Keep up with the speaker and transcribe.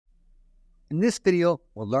In this video,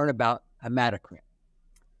 we'll learn about hematocrit.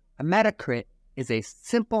 Hematocrit is a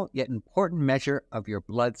simple yet important measure of your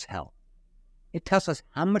blood's health. It tells us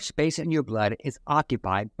how much space in your blood is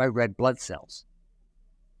occupied by red blood cells.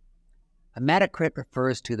 Hematocrit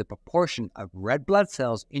refers to the proportion of red blood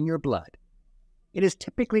cells in your blood. It is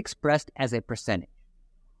typically expressed as a percentage.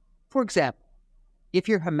 For example, if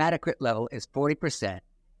your hematocrit level is 40%, it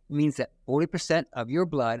means that 40% of your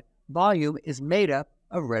blood volume is made up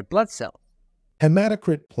of red blood cells.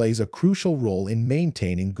 Hematocrit plays a crucial role in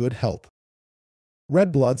maintaining good health.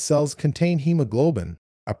 Red blood cells contain hemoglobin,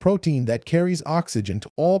 a protein that carries oxygen to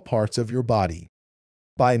all parts of your body.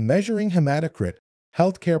 By measuring hematocrit,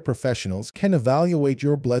 healthcare professionals can evaluate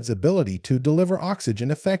your blood's ability to deliver oxygen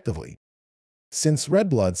effectively. Since red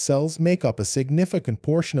blood cells make up a significant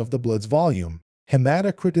portion of the blood's volume,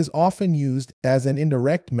 hematocrit is often used as an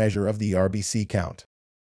indirect measure of the RBC count.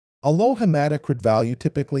 A low hematocrit value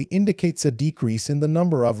typically indicates a decrease in the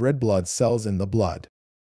number of red blood cells in the blood.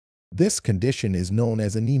 This condition is known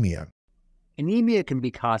as anemia. Anemia can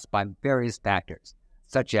be caused by various factors,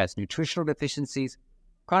 such as nutritional deficiencies,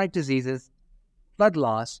 chronic diseases, blood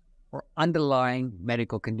loss, or underlying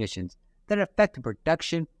medical conditions that affect the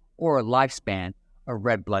production or lifespan of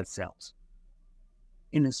red blood cells.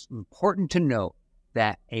 It is important to note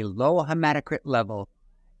that a low hematocrit level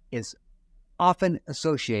is often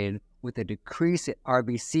associated with a decrease in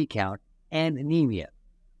RBC count and anemia.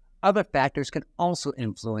 Other factors can also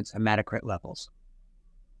influence hematocrit levels.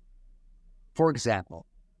 For example,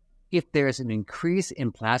 if there is an increase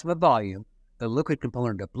in plasma volume, the liquid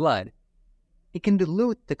component of blood, it can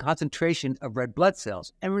dilute the concentration of red blood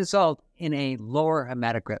cells and result in a lower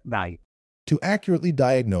hematocrit value. To accurately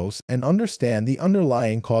diagnose and understand the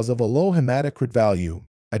underlying cause of a low hematocrit value,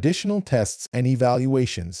 additional tests and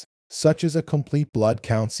evaluations, such as a complete blood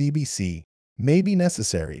count (CBC), may be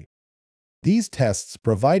necessary. These tests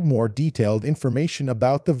provide more detailed information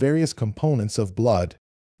about the various components of blood,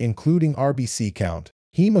 including RBC count,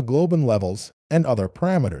 hemoglobin levels, and other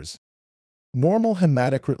parameters. Normal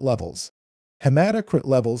hematocrit levels. Hematocrit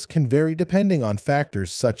levels can vary depending on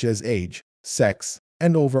factors such as age, sex,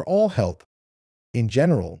 and overall health. In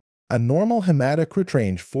general, a normal hematocrit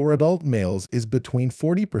range for adult males is between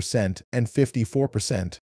 40% and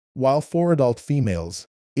 54%, while for adult females,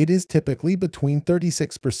 it is typically between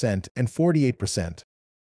 36% and 48%.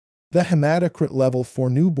 The hematocrit level for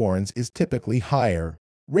newborns is typically higher,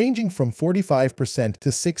 ranging from 45% to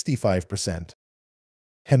 65%.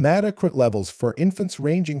 Hematocrit levels for infants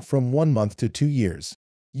ranging from 1 month to 2 years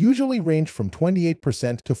usually range from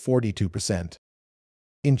 28% to 42%.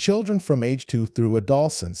 In children from age 2 through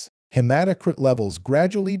adolescence, hematocrit levels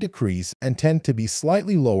gradually decrease and tend to be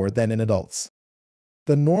slightly lower than in adults.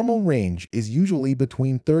 The normal range is usually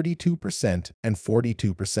between 32% and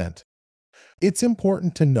 42%. It's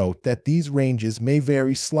important to note that these ranges may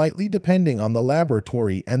vary slightly depending on the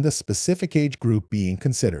laboratory and the specific age group being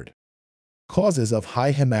considered. Causes of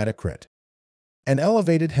high hematocrit. An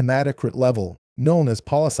elevated hematocrit level, known as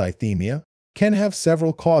polycythemia, can have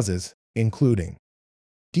several causes, including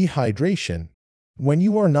dehydration. When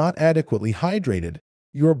you are not adequately hydrated,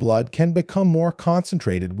 your blood can become more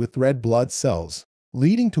concentrated with red blood cells,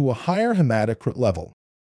 leading to a higher hematocrit level.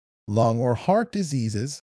 Lung or heart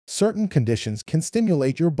diseases. Certain conditions can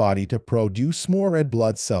stimulate your body to produce more red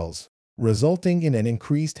blood cells, resulting in an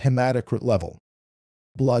increased hematocrit level.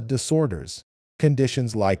 Blood disorders.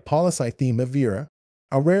 Conditions like polycythemia vera,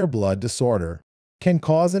 a rare blood disorder, can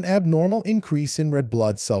cause an abnormal increase in red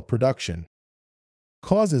blood cell production.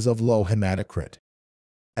 Causes of low hematocrit.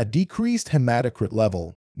 A decreased hematocrit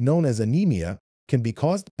level, known as anemia, can be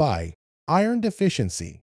caused by iron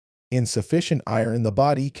deficiency. Insufficient iron in the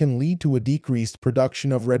body can lead to a decreased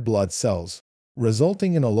production of red blood cells,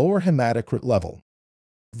 resulting in a lower hematocrit level.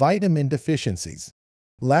 Vitamin deficiencies.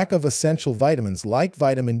 Lack of essential vitamins like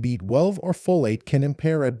vitamin B12 or folate can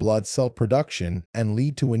impair red blood cell production and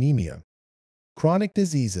lead to anemia. Chronic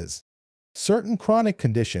diseases. Certain chronic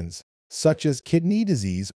conditions, such as kidney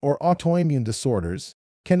disease or autoimmune disorders,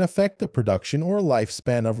 can affect the production or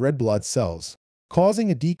lifespan of red blood cells,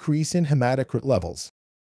 causing a decrease in hematocrit levels.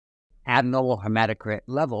 Abnormal hematocrit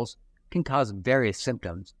levels can cause various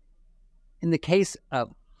symptoms. In the case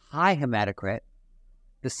of high hematocrit,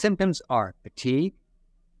 the symptoms are fatigue,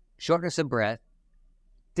 shortness of breath,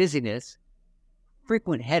 dizziness,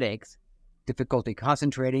 frequent headaches, difficulty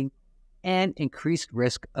concentrating, and increased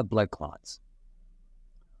risk of blood clots.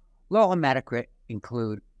 Low hematocrit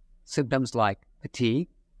include symptoms like fatigue,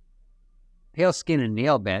 pale skin and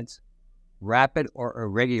nail beds, rapid or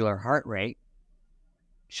irregular heart rate,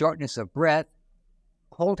 shortness of breath,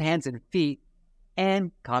 cold hands and feet,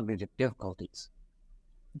 and cognitive difficulties.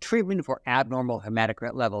 The treatment for abnormal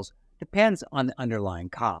hematocrit levels depends on the underlying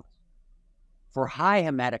cause. For high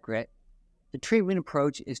hematocrit, the treatment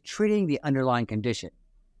approach is treating the underlying condition,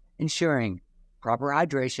 ensuring proper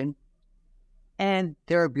hydration and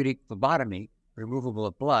therapeutic phlebotomy, removal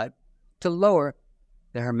of blood, to lower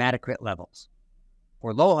the hematocrit levels.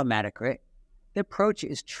 For low hematocrit, the approach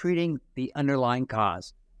is treating the underlying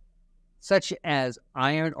cause, such as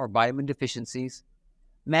iron or vitamin deficiencies,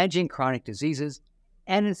 managing chronic diseases,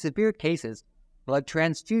 and in severe cases, blood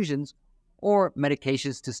transfusions or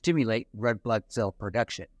medications to stimulate red blood cell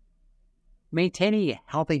production. Maintaining a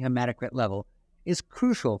healthy hematocrit level is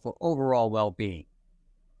crucial for overall well-being.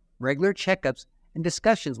 Regular checkups and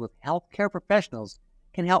discussions with healthcare professionals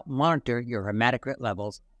can help monitor your hematocrit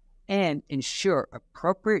levels and ensure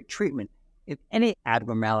appropriate treatment if any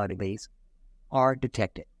abnormalities are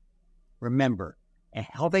detected. Remember, a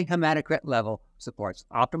healthy hematocrit level supports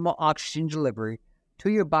optimal oxygen delivery to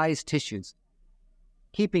your body's tissues,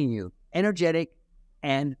 keeping you energetic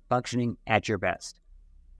and functioning at your best.